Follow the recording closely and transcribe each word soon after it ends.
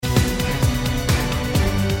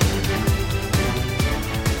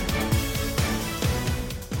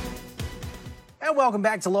welcome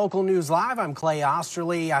back to Local News Live. I'm Clay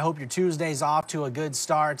Osterly. I hope your Tuesday's off to a good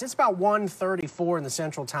start. It's about 1:34 in the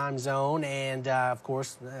Central Time Zone, and of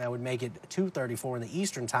course, that would make it 2:34 in the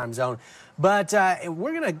Eastern Time Zone. But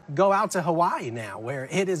we're going to go out to Hawaii now, where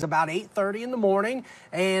it is about 8:30 in the morning.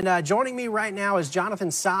 And joining me right now is Jonathan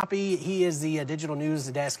Soppe. He is the digital news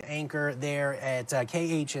desk anchor there at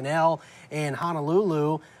KHNL in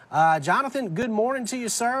Honolulu. Jonathan, good morning to you,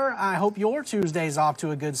 sir. I hope your Tuesday's off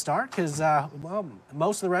to a good start because, well,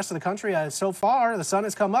 most of the rest of the country, so far, the sun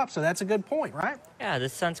has come up, so that's a good point, right? Yeah, the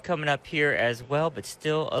sun's coming up here as well, but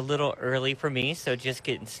still a little early for me, so just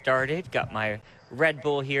getting started. Got my Red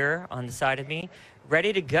Bull here on the side of me,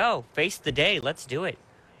 ready to go. Face the day. Let's do it.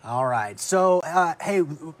 All right. So, hey,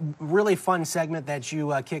 really fun segment that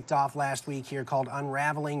you kicked off last week here called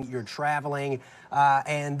Unraveling Your Traveling.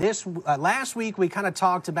 And this last week we kind of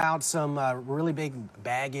talked about some really big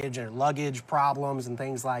baggage and luggage problems and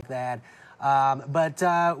things like that. But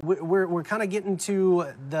we're kind of getting to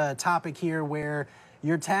the topic here where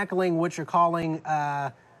you're tackling what you're calling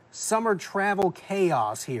summer travel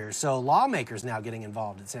chaos here. So lawmakers now getting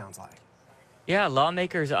involved, it sounds like. Yeah,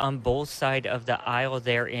 lawmakers on both sides of the aisle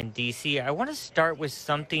there in D.C. I want to start with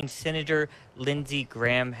something Senator Lindsey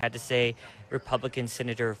Graham had to say, Republican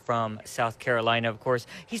senator from South Carolina, of course.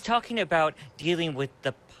 He's talking about dealing with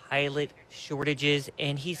the pilot shortages,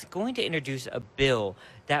 and he's going to introduce a bill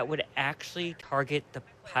that would actually target the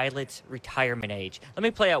pilot's retirement age. Let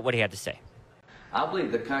me play out what he had to say. I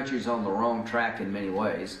believe the country's on the wrong track in many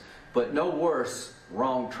ways, but no worse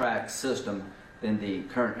wrong track system than the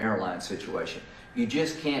current airline situation. You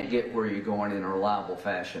just can't get where you're going in a reliable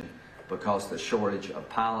fashion because the shortage of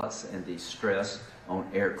pilots and the stress on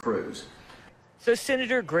air crews. So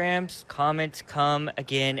Senator Graham's comments come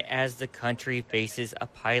again as the country faces a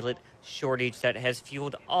pilot shortage that has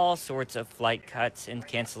fueled all sorts of flight cuts and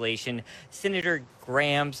cancellation. Senator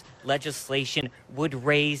Graham's legislation would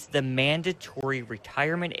raise the mandatory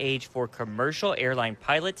retirement age for commercial airline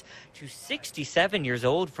pilots to 67 years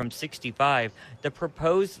old from 65. The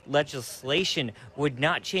proposed legislation would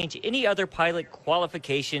not change any other pilot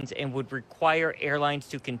qualifications and would require airlines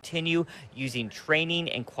to continue using training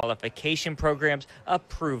and qualification programs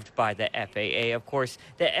approved by the FAA. Of course,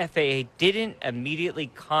 the FAA didn't immediately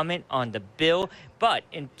comment on the bill, but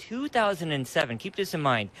in 2007, keep this in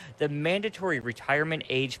mind, the mandatory retirement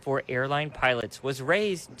age for airline pilots was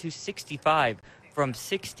raised to 65 from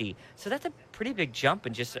 60. So that's a pretty big jump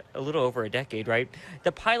in just a little over a decade, right?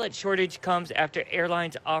 The pilot shortage comes after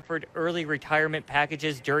airlines offered early retirement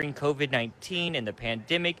packages during COVID-19 and the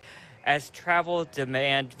pandemic, as travel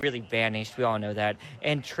demand really vanished, we all know that,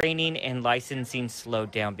 and training and licensing slowed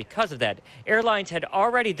down because of that. Airlines had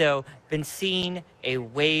already, though, been seeing a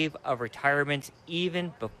wave of retirements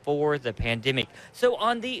even before the pandemic. So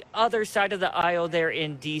on the other side of the aisle there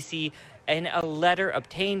in D.C., in a letter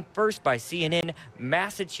obtained first by CNN,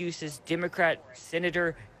 Massachusetts Democrat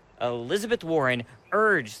Senator Elizabeth Warren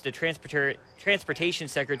urged the Transportation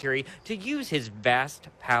Secretary to use his vast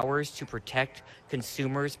powers to protect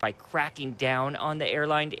consumers by cracking down on the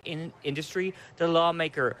airline industry. The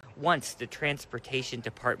lawmaker wants the Transportation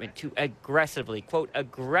Department to aggressively, quote,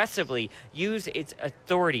 aggressively use its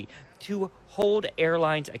authority to hold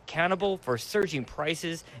airlines accountable for surging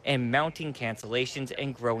prices and mounting cancellations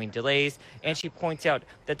and growing delays. And she points out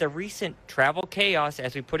that the recent travel chaos,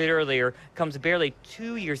 as we put it earlier, comes barely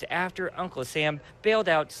 2 years after Uncle Sam bailed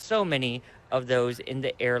out so many of those in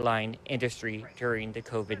the airline industry during the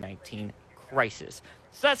COVID-19 crisis.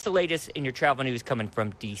 So that's the latest in your travel news coming from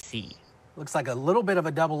D.C. Looks like a little bit of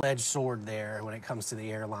a double-edged sword there when it comes to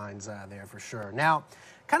the airlines there for sure. Now,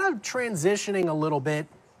 kind of transitioning a little bit,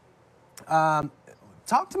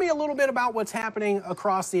 talk to me a little bit about what's happening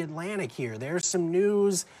across the Atlantic here. There's some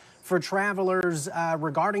news for travelers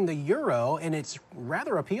regarding the euro, and it's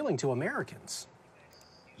rather appealing to Americans.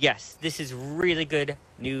 Yes, this is really good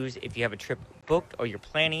news if you have a trip booked or you're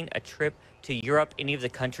planning a trip to Europe, any of the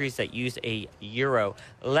countries that use a euro.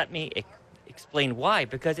 Let me explain why,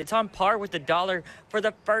 because it's on par with the dollar for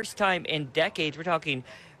the first time in decades. We're talking,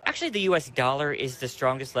 actually the US dollar is the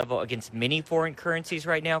strongest level against many foreign currencies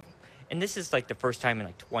right now. And this is like the first time in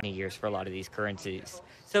like 20 years for a lot of these currencies.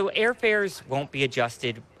 So airfares won't be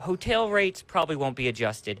adjusted. Hotel rates probably won't be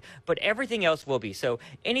adjusted, but everything else will be. So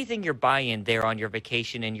anything you're buying there on your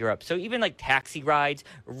vacation in Europe. So even like taxi rides,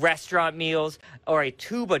 restaurant meals, or a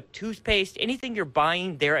tube of toothpaste, anything you're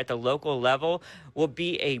buying there at the local level will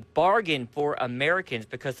be a bargain for Americans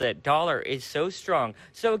because the dollar is so strong.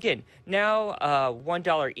 So again, now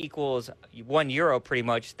 $1 equals €1 pretty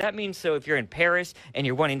much. That means so if you're in Paris and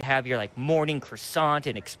you're wanting to have your like morning croissant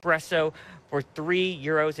and espresso for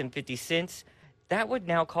 €3.50, that would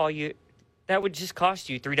now that would just cost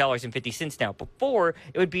you $3.50 now. Before,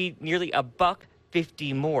 it would be nearly a buck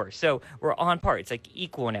 50 more. So we're on par. It's like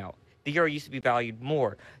equal now. The euro used to be valued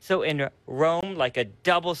more. So in Rome, like a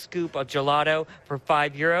double scoop of gelato for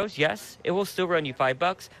 €5, yes, it will still run you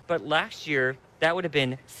 $5. But last year, that would have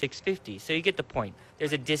been $6.50. So you get the point.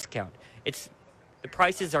 There's a discount. The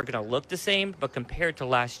prices are going to look the same, but compared to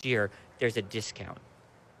last year, there's a discount.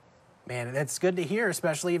 Man, that's good to hear,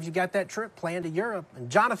 especially if you got that trip planned to Europe. And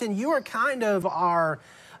Jonathan, you are kind of our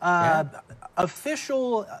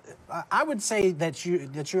official. I would say that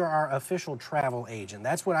you're our official travel agent.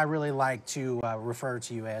 That's what I really like to refer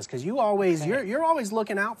to you as, because you're always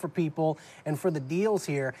looking out for people and for the deals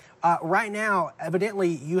here. Right now, evidently,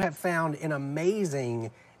 you have found an amazing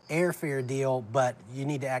airfare deal, but you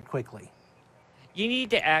need to act quickly. You need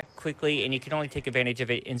to act quickly, and you can only take advantage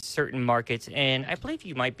of it in certain markets, and I believe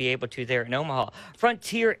you might be able to there in Omaha.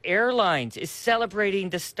 Frontier Airlines is celebrating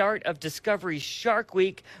the start of Discovery Shark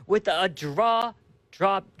Week with a jaw-dropping,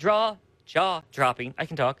 I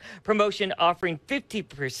can talk, promotion offering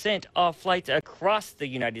 50% off flights across the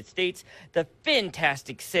United States. The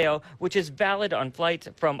Fantastic Sale, which is valid on flights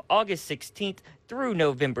from August 16th through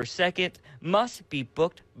November 2nd, must be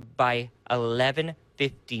booked by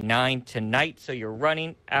 11:59 tonight, so you're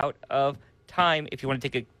running out of time if you want to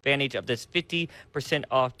take advantage of this 50%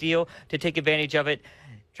 off deal. To take advantage of it,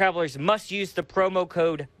 travelers must use the promo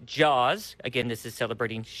code JAWS. Again, this is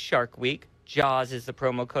celebrating Shark Week. JAWS is the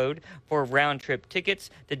promo code for round-trip tickets.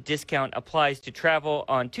 The discount applies to travel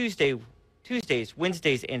on Tuesdays,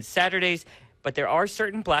 Wednesdays, and Saturdays, but there are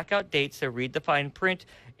certain blackout dates, so read the fine print,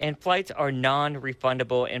 and flights are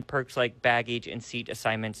non-refundable, and perks like baggage and seat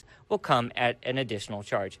assignments will come at an additional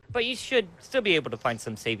charge. But you should still be able to find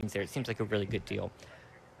some savings there. It seems like a really good deal.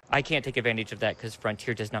 I can't take advantage of that because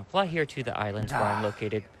Frontier does not fly here to the islands where I'm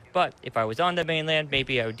located. But if I was on the mainland,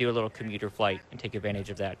 maybe I would do a little commuter flight and take advantage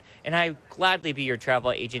of that. And I'd gladly be your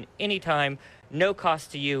travel agent anytime. No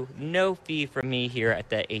cost to you, no fee from me here at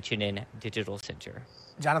the H&N Digital Center.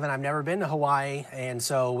 Jonathan, I've never been to Hawaii, and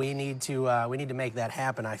so we need to make that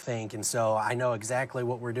happen, I think. And so I know exactly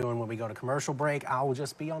what we're doing when we go to commercial break. I will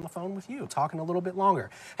just be on the phone with you, talking a little bit longer.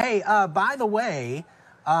 Hey, by the way,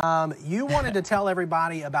 you wanted to tell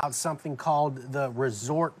everybody about something called the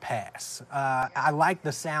Resort Pass. I like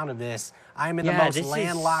the sound of this. I'm in the most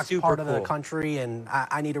landlocked part of the country, and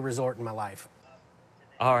I need a resort in my life.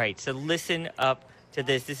 All right, so listen up to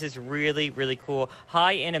this. This is really, really cool.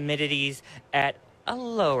 High-end amenities at a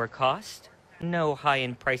lower cost. No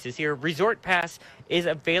high-end prices here. Resort Pass is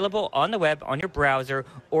available on the web, on your browser,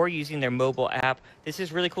 or using their mobile app. This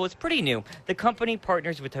is really cool. It's pretty new. The company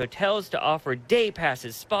partners with hotels to offer day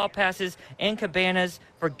passes, spa passes, and cabanas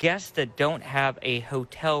for guests that don't have a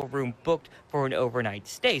hotel room booked for an overnight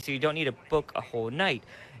stay. So you don't need to book a whole night.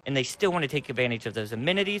 And they still want to take advantage of those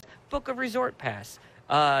amenities. Book a Resort Pass.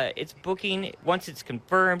 It's booking. Once it's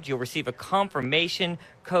confirmed, you'll receive a confirmation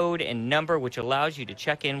code and number, which allows you to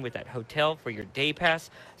check in with that hotel for your day pass.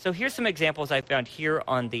 So here's some examples I found here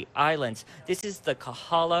on the islands. This is the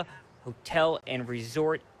Kahala Hotel and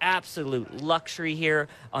Resort. Absolute luxury here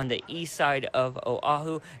on the east side of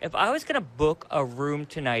Oahu. If I was going to book a room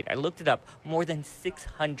tonight, I looked it up, more than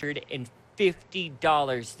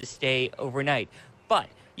 $650 to stay overnight. But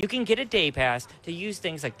you can get a day pass to use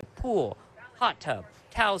things like the pool, hot tub,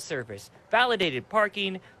 towel service, validated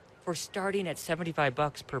parking for starting at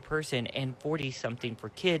 $75 per person and 40-something for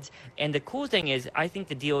kids. And the cool thing is, I think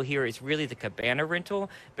the deal here is really the cabana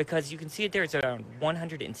rental, because you can see it there. It's around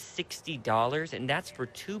 $160, and that's for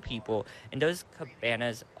 2 people. And those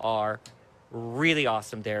cabanas are really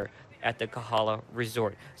awesome there at the Kahala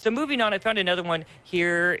Resort. So moving on, I found another one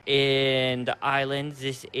here in the islands.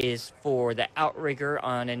 This is for the Outrigger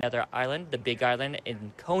on another island, the Big Island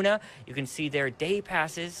in Kona. You can see their day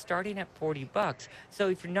passes starting at $40. So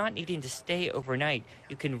if you're not needing to stay overnight,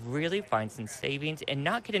 you can really find some savings and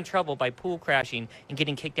not get in trouble by pool crashing and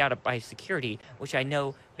getting kicked out by security, which I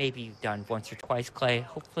know maybe you've done once or twice, Clay.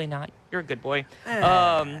 Hopefully not. You're a good boy.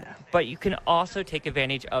 But you can also take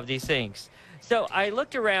advantage of these things. So I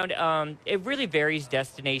looked around. It really varies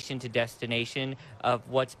destination to destination of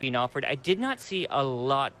what's being offered. I did not see a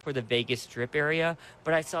lot for the Vegas Strip area,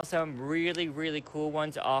 but I saw some really, really cool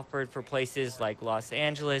ones offered for places like Los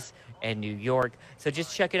Angeles and New York. So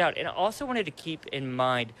just check it out. And I also wanted to keep in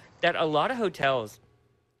mind that a lot of hotels,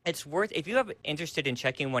 it's worth, if you have interested in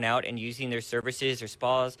checking one out and using their services or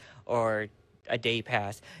spas or a day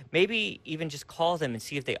pass, maybe even just call them and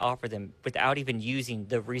see if they offer them without even using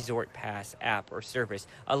the Resort Pass app or service.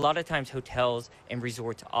 A lot of times hotels and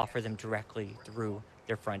resorts offer them directly through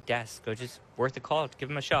their front desk. So just worth a call. Give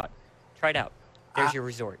them a shot. Try it out. There's your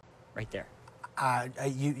resort right there.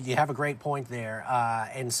 You have a great point there,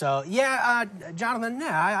 and so Jonathan. No,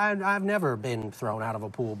 I've never been thrown out of a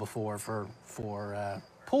pool before for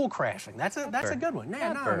pool crashing. That's a good one.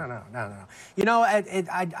 No. You know,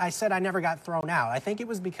 I said I never got thrown out. I think it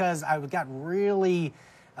was because I got really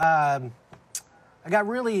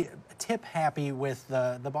tip happy with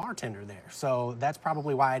the bartender there. So that's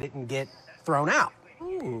probably why I didn't get thrown out.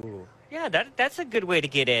 Ooh. Yeah, that's a good way to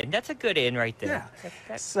get in. That's a good in right there.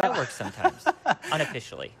 Yeah. That works sometimes,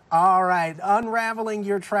 unofficially. All right, unraveling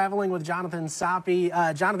your traveling with Jonathan Soppe.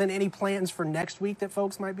 Jonathan, any plans for next week that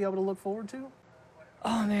folks might be able to look forward to?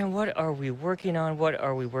 Oh man, what are we working on?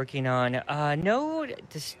 No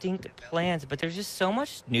distinct plans, but there's just so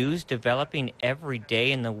much news developing every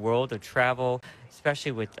day in the world of travel,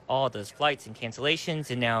 especially with all those flights and cancellations.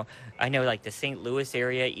 And now I know like the St. Louis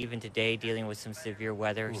area, even today, dealing with some severe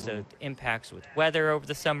weather. So impacts with weather over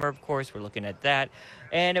the summer, of course, we're looking at that.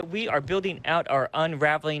 And we are building out our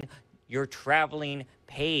Unraveling Your Traveling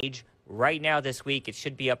page right now this week. It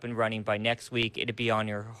should be up and running by next week. It'll be on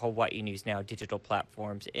your Hawaii News Now digital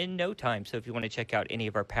platforms in no time. So if you want to check out any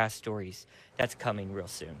of our past stories, that's coming real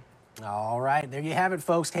soon. All right, there you have it,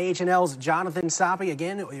 folks. KHNL's Jonathan Soppe.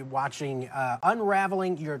 Again, you're watching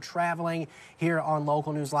Unraveling Your Traveling here on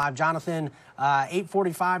Local News Live. Jonathan,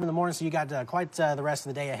 8:45 in the morning, so you got quite the rest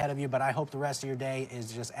of the day ahead of you, but I hope the rest of your day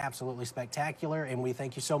is just absolutely spectacular, and we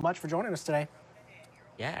thank you so much for joining us today.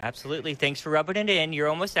 Yeah, absolutely. Thanks for rubbing it in. You're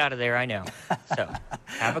almost out of there, I know. So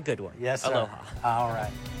have a good one. Yes, sir. Aloha. All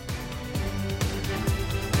right.